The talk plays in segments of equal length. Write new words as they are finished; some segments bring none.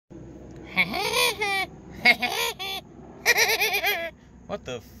What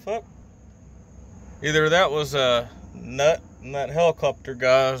the fuck? Either that was a nut in that helicopter,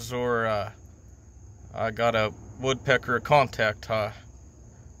 guys, or I got a woodpecker contact high.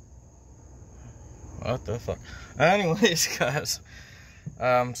 What the fuck? Anyways, guys,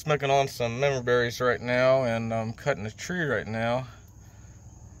 I'm smoking on some memory berries right now, and I'm cutting a tree right now.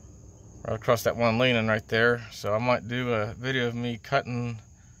 Right across that one leaning right there. So I might do a video of me cutting.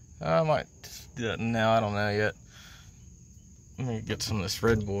 I might do that now, I don't know yet. Let me get some of this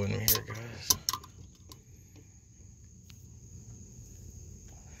Red Bull in me here, guys.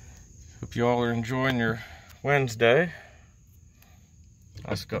 Hope you all are enjoying your Wednesday. I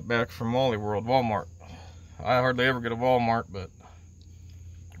just got back from Walmart. I hardly ever go to Walmart, but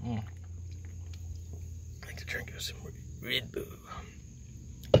I like to drink some Red Bull.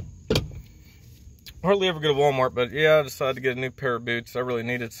 Hardly ever go to Walmart, but yeah, I decided to get a new pair of boots. I really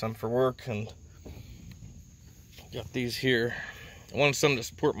needed some for work, and got these here. I wanted some to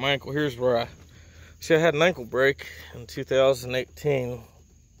support my ankle. Here's where I had an ankle break in 2018.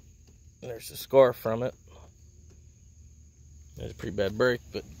 There's a scar from it. It's a pretty bad break,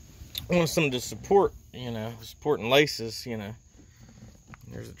 but I wanted something to support, supporting laces,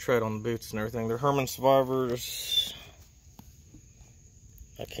 There's a tread on the boots and everything. They're Herman Survivors.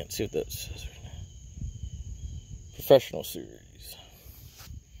 I can't see what that says right now. Professional series.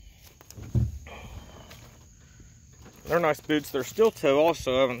 They're nice boots. They're steel toe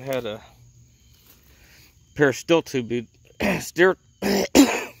also. I haven't had a pair of steel toe boots.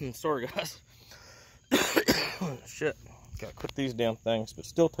 Sorry, guys. Shit. Gotta quit these damn things. But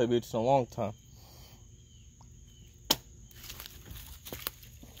steel toe boots in a long time.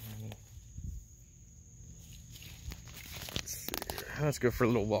 Let's see here. Let's go for a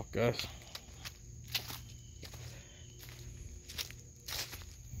little walk, guys.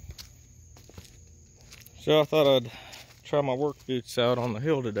 So I thought I'd try my work boots out on the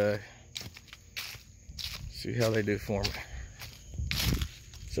hill today. See how they do for me.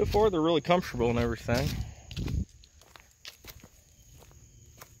 So far they're really comfortable and everything.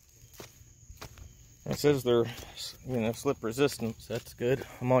 It says they're, slip resistant. So that's good.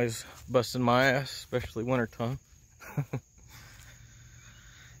 I'm always busting my ass, especially wintertime.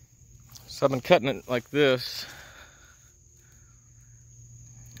 So I've been cutting it like this.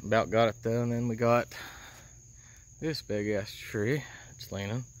 About got it though, and then we got this big ass tree. It's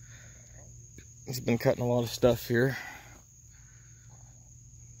leaning. He's been cutting a lot of stuff here.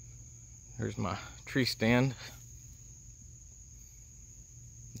 There's my tree stand.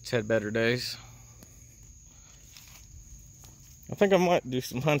 It's had better days. I think I might do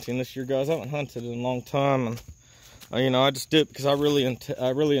some hunting this year, guys. I haven't hunted in a long time, and I just did it because I really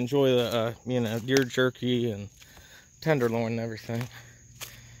enjoy the deer jerky and tenderloin and everything.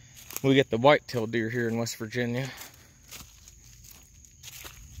 We get the white-tailed deer here in West Virginia.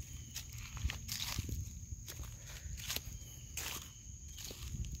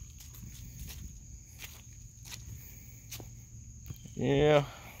 Yeah,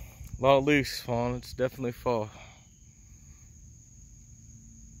 a lot of leaves falling. It's definitely fall.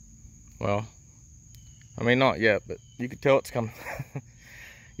 Well, I mean, not yet, but you can tell it's coming.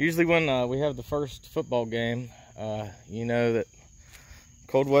 Usually when we have the first football game, you know that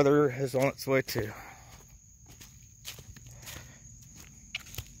cold weather is on its way too.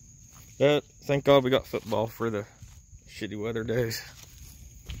 But thank God we got football for the shitty weather days.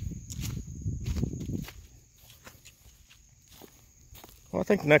 Well, I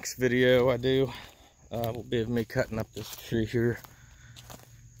think next video I do will be of me cutting up this tree here.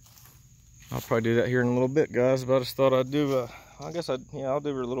 I'll probably do that here in a little bit, guys. But I just thought I'd do I'll do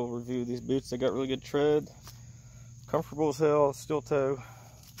a little review of these boots. They got really good tread, comfortable as hell, steel toe.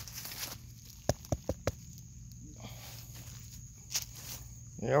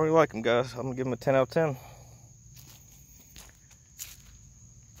 Yeah, I really like them, guys. I'm gonna give them a 10 out of 10.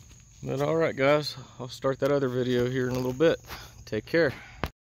 But all right, guys, I'll start that other video here in a little bit. Take care.